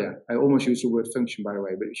certain area. I almost use the word function, by the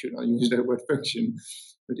way, but you should not use that word function.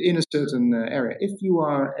 But in a certain area, if you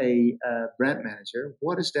are a brand manager,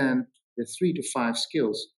 what is then the 3 to 5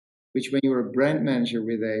 skills, which when you're a brand manager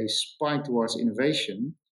with a spike towards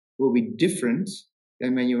innovation, will be different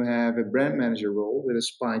than when you have a brand manager role with a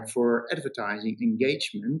spike for advertising,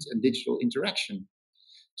 engagement, and digital interaction.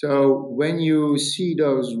 So when you see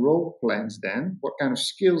those role plans, then what kind of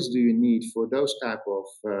skills do you need for those type of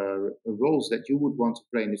roles that you would want to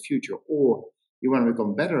play in the future, or you want to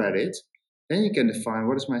become better at it? Then you can define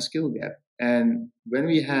what is my skill gap. And when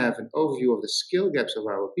we have an overview of the skill gaps of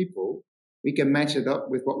our people, we can match it up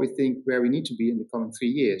with what we think where we need to be in the coming 3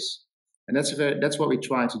 years. And that's what we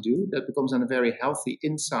try to do. That becomes then a very healthy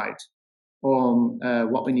insight on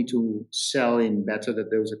what we need to sell in better, that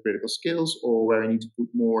those are critical skills, or where we need to put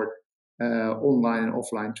more online and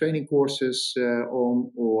offline training courses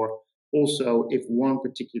on, or also if one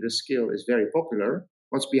particular skill is very popular,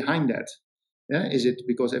 what's behind that? Yeah? Is it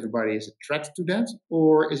because everybody is attracted to that,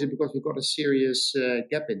 or is it because we've got a serious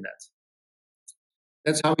gap in that?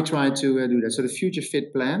 That's how we try to do that. So the future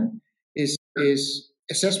fit plan is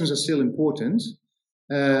assessments are still important,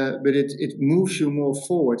 but it moves you more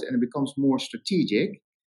forward and it becomes more strategic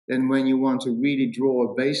than when you want to really draw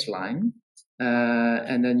a baseline,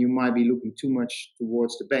 and then you might be looking too much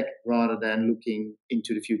towards the back rather than looking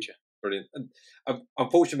into the future. Brilliant. And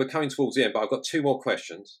unfortunately, we're coming towards the end, but I've got 2 more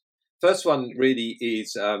questions. First one really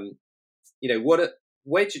is, where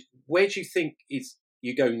do you think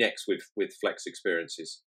you go next with Flex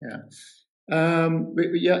Experiences?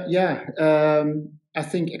 I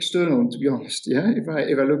think external, to be honest. Yeah, if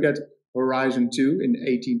I look at Horizon 2 in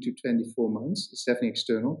 18 to 24 months, it's definitely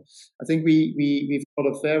external. I think we've got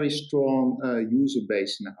a very strong user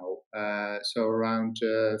base now. So around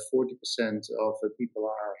 40% of the people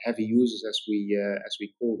are heavy users, as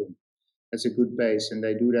we call them. That's a good base, and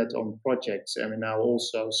they do that on projects. And we're now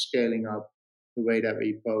also scaling up the way that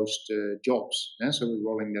we post jobs. Yeah? So we're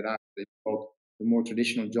rolling that out. The more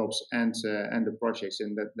traditional jobs and the projects,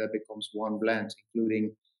 and that becomes one blend,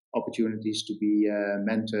 including opportunities to be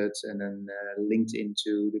mentored and then linked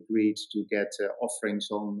into the grid to get offerings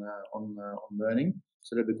on learning.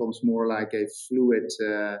 So that becomes more like a fluid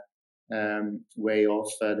way of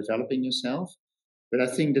developing yourself. But I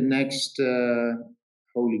think the next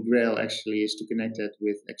holy grail actually is to connect that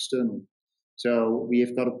with external. So we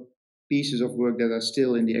have got pieces of work that are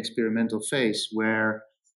still in the experimental phase where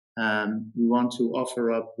we want to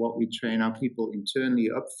offer up what we train our people internally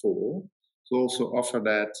up for, to also offer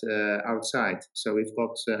that outside. So we've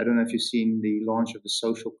got, I don't know if you've seen the launch of the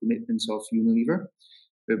social commitments of Unilever,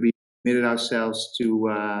 but we committed ourselves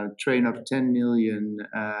to train up 10 million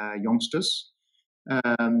youngsters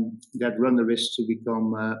that run the risk to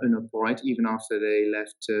become unemployed even after they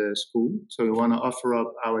left school. So we want to offer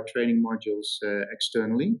up our training modules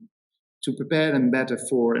externally to prepare them better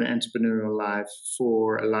for an entrepreneurial life,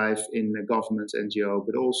 for a life in a government NGO,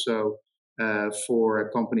 but also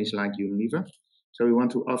for companies like Unilever. So we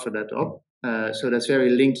want to offer that up. So that's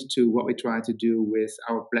very linked to what we try to do with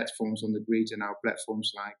our platforms on the grid and our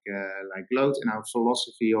platforms like Gloat, and our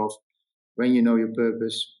philosophy of when you know your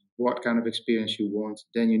purpose, what kind of experience you want,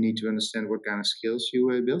 then you need to understand what kind of skills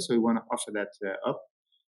you build. So we want to offer that up.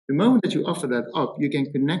 The moment that you offer that up, you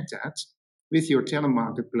can connect that with your talent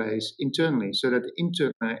marketplace internally, so that the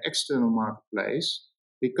internal and external marketplace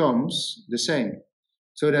becomes the same.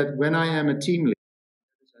 So that when I am a team lead,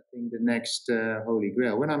 I think the next holy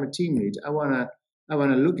grail. When I'm a team lead, I wanna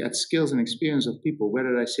look at skills and experience of people,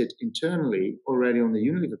 whether they sit internally already on the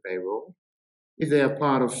Unilever payroll, if they are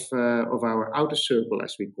part of our outer circle,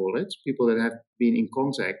 as we call it, people that have been in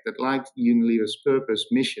contact, that like Unilever's purpose,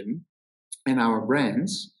 mission, and our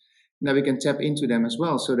brands. Now we can tap into them as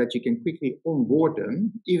well, so that you can quickly onboard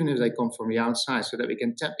them, even if they come from the outside, so that we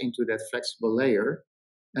can tap into that flexible layer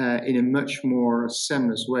in a much more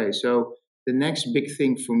seamless way. So the next big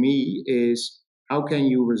thing for me is, how can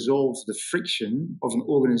you resolve the friction of an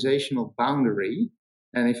organizational boundary?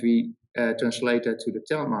 And if we translate that to the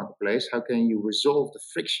talent marketplace, how can you resolve the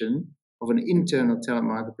friction of an internal talent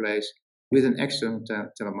marketplace with an external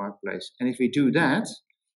talent marketplace? And if we do that,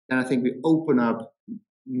 then I think we open up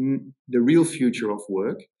the real future of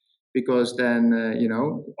work, because then,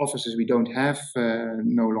 offices we don't have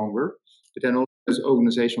no longer, but then also those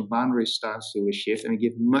organizational boundaries starts to shift, and we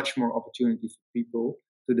give much more opportunity for people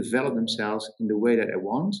to develop themselves in the way that they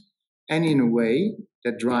want and in a way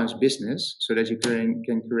that drives business so that you can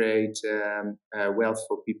create wealth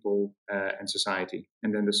for people and society.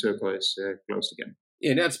 And then the circle is closed again.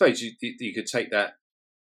 Yeah, and I suppose you could take that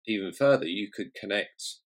even further. You could connect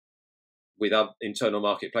with other internal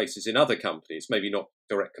marketplaces in other companies, maybe not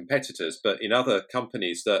direct competitors, but in other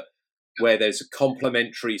companies where there's a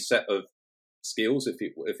complementary set of skills, if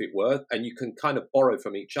it were, and you can kind of borrow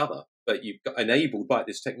from each other, but you've got enabled by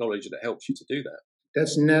this technology that helps you to do that.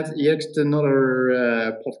 That's not yet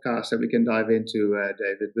another podcast that we can dive into,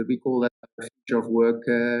 David, but we call that Future of Work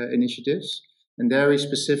initiatives. And there we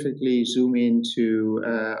specifically zoom into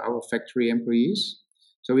our factory employees.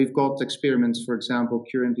 So we've got experiments, for example,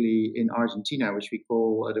 currently in Argentina, which we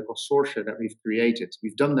call the consortia that we've created.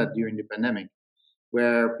 We've done that during the pandemic,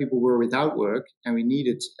 where people were without work and we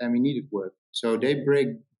needed work. So they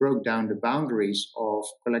broke down the boundaries of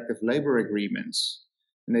collective labor agreements.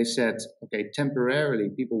 And they said, okay, temporarily,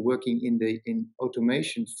 people working in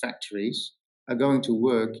automation factories are going to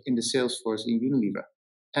work in the sales force in Unilever.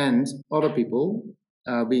 And other people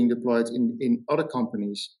are being deployed in other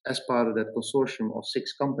companies as part of that consortium of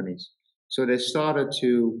 6 companies. So they started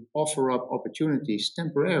to offer up opportunities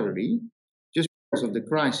temporarily just because of the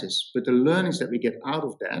crisis. But the learnings that we get out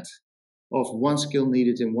of that, of one skill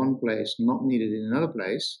needed in one place, not needed in another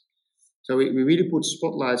place, so we really put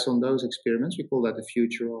spotlights on those experiments. We call that the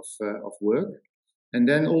future of work. And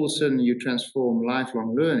then all of a sudden you transform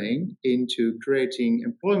lifelong learning into creating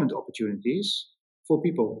employment opportunities for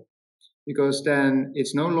people. Because then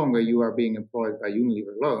it's no longer you are being employed by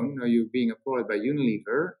Unilever alone. No, you're being employed by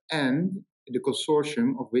Unilever and the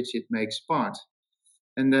consortium of which it makes part.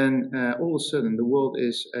 And then all of a sudden the world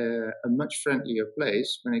is a much friendlier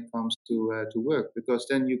place when it comes to work, because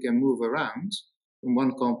then you can move around from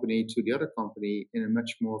one company to the other company in a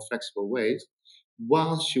much more flexible way,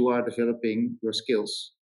 whilst you are developing your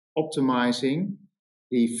skills, optimizing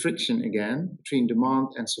the friction again between demand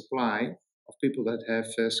and supply of people that have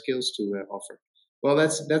skills to offer. Well,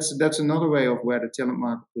 that's another way of where the talent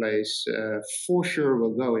marketplace for sure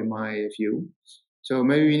will go, in my view. So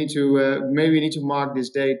maybe we need to mark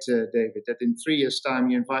this date, David, that in 3 years'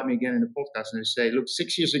 time you invite me again in the podcast and you say, look,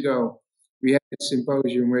 6 years ago we had a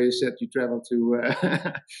symposium where you said you traveled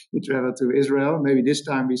to Israel. Maybe this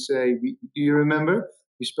time we say, do you remember?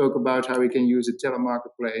 We spoke about how we can use the talent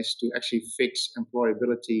marketplace to actually fix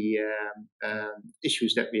employability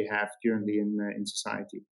issues that we have currently in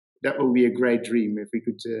society. That would be a great dream if we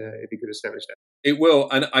could establish that. It will,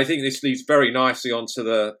 and I think this leads very nicely onto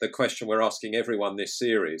the question we're asking everyone this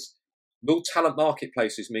series. Will talent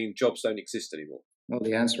marketplaces mean jobs don't exist anymore? Well,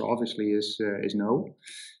 the answer obviously is no.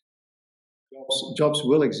 Jobs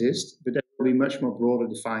will exist, but they will be much more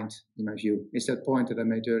broadly defined, in my view. It's that point that I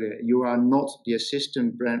made earlier. You are not the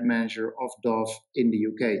assistant brand manager of Dove in the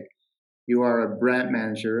UK. You are a brand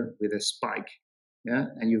manager with a spike, yeah,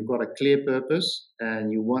 and you've got a clear purpose,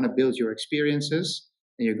 and you want to build your experiences,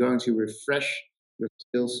 and you're going to refresh your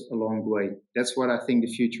skills along the way. That's what I think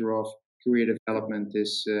the future of career development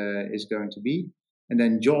is going to be. And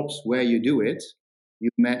then jobs, where you do it, you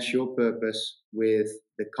match your purpose with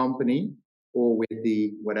the company or with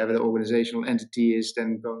the whatever the organizational entity is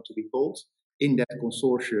then going to be called in that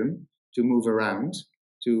consortium to move around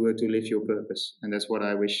to live your purpose. And that's what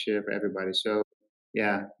I wish for everybody. So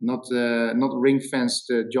yeah, not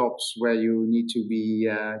ring-fenced jobs where you need to be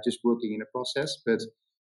just working in a process, but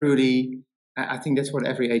truly, I think that's what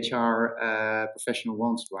every HR professional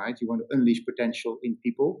wants, right? You want to unleash potential in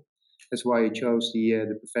people. That's why you chose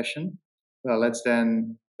the profession. Well, let's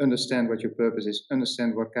then understand what your purpose is,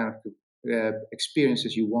 understand what kind of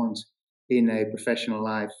experiences you want in a professional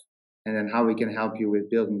life, and then how we can help you with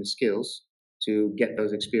building the skills to get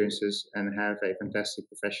those experiences and have a fantastic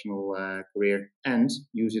professional career and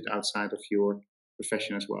use it outside of your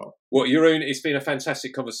profession as well. Well, Jeroen, it's been a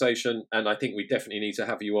fantastic conversation, and I think we definitely need to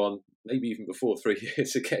have you on, maybe even before 3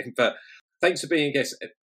 years again. But thanks for being a guest.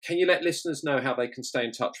 Can you let listeners know how they can stay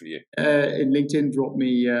in touch with you? In LinkedIn, drop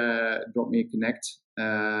me a connect,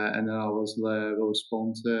 and then I will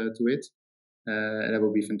respond to it. That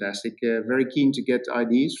will be fantastic. Very keen to get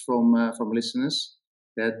ideas from listeners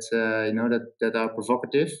that that are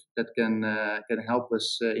provocative, that can help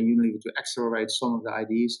us in Unilever to accelerate some of the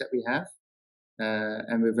ideas that we have.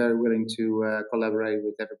 And we're very willing to collaborate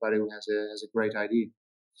with everybody who has a great idea.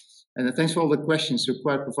 And thanks for all the questions. They're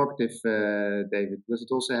quite provocative, David, because it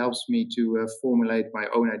also helps me to formulate my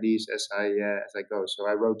own ideas as I go. So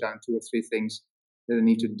I wrote down 2 or 3 things that I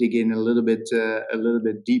need to dig in a little bit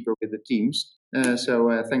deeper with the teams.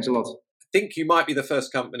 So thanks a lot. I think you might be the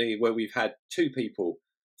first company where we've had 2 people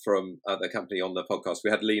from the company on the podcast. We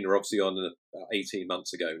had Lena obviously on 18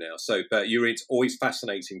 months ago now. So, but it's always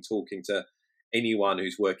fascinating talking to anyone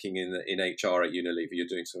who's working in HR at Unilever. You're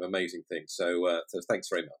doing some amazing things. So thanks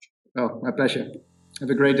very much. Oh, my pleasure. Have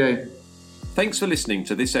a great day. Thanks for listening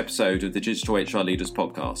to this episode of the Digital HR Leaders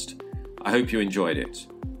podcast. I hope you enjoyed it.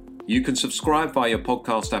 You can subscribe via your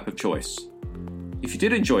podcast app of choice. If you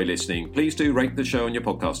did enjoy listening, please do rate the show on your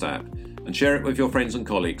podcast app and share it with your friends and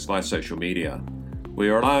colleagues via social media. We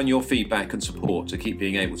rely on your feedback and support to keep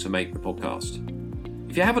being able to make the podcast.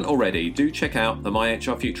 If you haven't already, do check out the My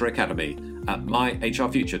HR Future Academy at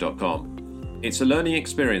myhrfuture.com. It's a learning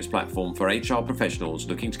experience platform for HR professionals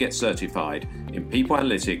looking to get certified in people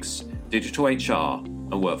analytics, digital HR,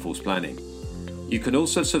 and workforce planning. You can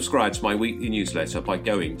also subscribe to my weekly newsletter by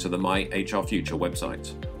going to the My HR Future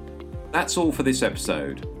website. That's all for this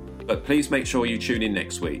episode, but please make sure you tune in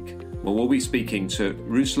next week when we'll be speaking to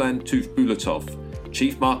Ruslan Tufbulatov,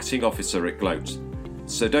 Chief Marketing Officer at Gloat.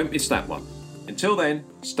 So don't miss that one. Until then,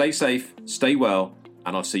 stay safe, stay well,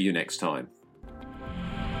 and I'll see you next time.